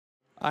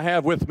I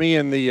have with me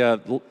in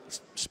the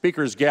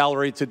speakers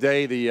gallery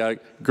today the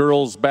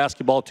girls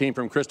basketball team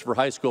from Christopher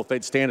High School. If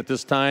they'd stand at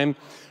this time,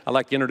 I'd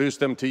like to introduce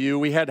them to you.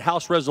 We had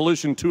House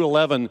Resolution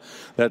 211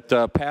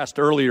 that passed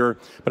earlier,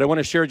 but I want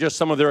to share just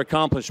some of their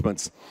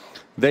accomplishments.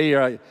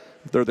 They're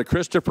the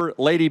Christopher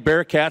Lady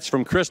Bearcats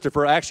from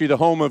Christopher, actually the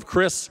home of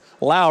Chris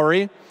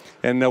Lowry,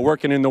 and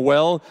working in the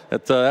well.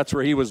 That's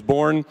where he was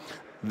born.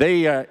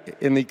 They,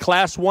 in the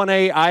Class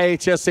 1A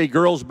IHSA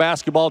Girls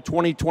Basketball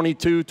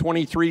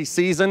 2022-23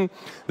 season,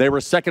 they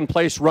were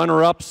second-place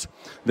runner-ups.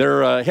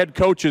 Their head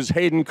coach is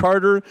Hayden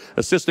Carter,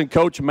 assistant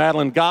coach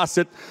Madeline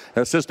Gossett,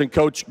 assistant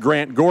coach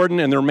Grant Gordon,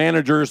 and their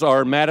managers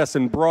are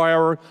Madison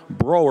Brower,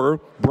 Valerie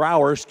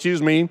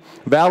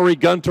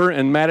Gunter,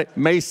 and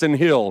Mason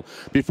Hill.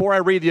 Before I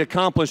read the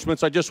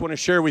accomplishments, I just want to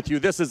share with you,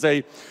 this is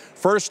a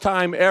first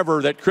time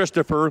ever that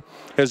Christopher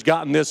has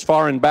gotten this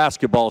far in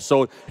basketball.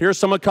 So here's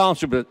some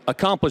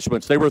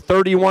accomplishments. They were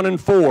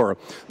 31-4.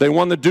 They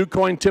won the Duke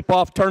Coin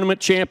Tip-Off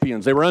Tournament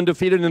champions. They were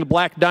undefeated in the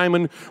Black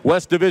Diamond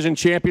West Division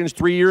champions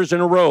 3 years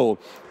in a row.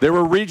 They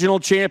were regional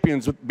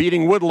champions,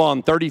 beating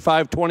Woodlawn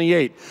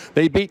 35-28.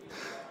 They beat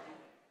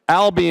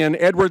Albion,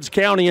 Edwards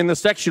County in the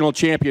sectional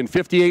champion,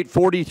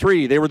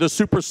 58-43. They were the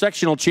super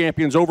sectional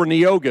champions over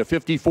Neoga,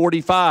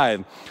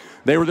 50-45.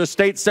 They were the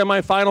state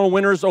semifinal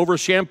winners over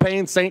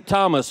Champaign St.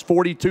 Thomas,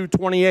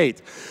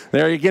 42-28.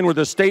 There again were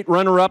the state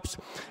runner-ups.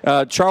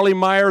 Charlie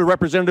Meyer,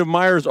 Representative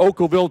Meyer's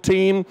Oakville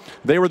team,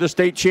 they were the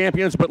state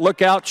champions. But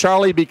look out,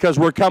 Charlie, because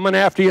we're coming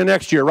after you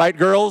next year, right,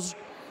 girls?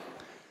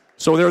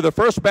 So they're the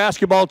first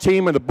basketball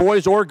team of the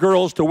boys or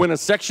girls to win a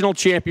sectional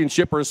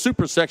championship or a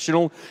super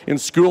sectional in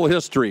school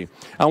history.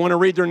 I want to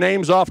read their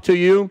names off to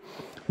you.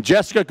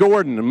 Jessica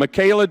Gordon,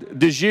 Michaela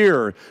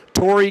DeGier,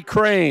 Tori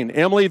Crane,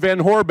 Emily Van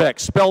Horbeck,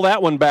 spell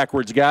that one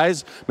backwards,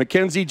 guys,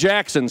 Mackenzie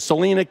Jackson,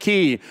 Selena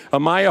Key,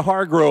 Amaya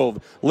Hargrove,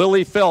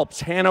 Lily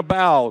Phelps, Hannah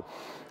Bow,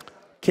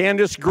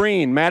 Candace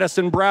Green,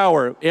 Madison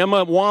Brower,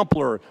 Emma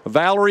Wampler,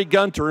 Valerie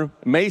Gunter,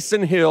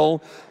 Mason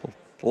Hill,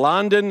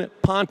 London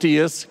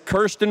Pontius,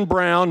 Kirsten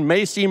Brown,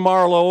 Macy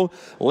Marlowe,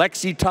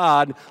 Lexi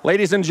Todd.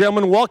 Ladies and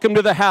gentlemen, welcome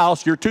to the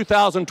house, your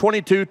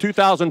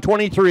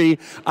 2022-2023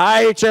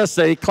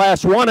 IHSA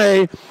Class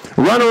 1A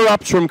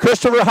runner-ups from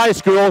Christopher High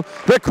School,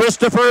 the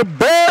Christopher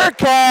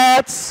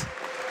Bearcats.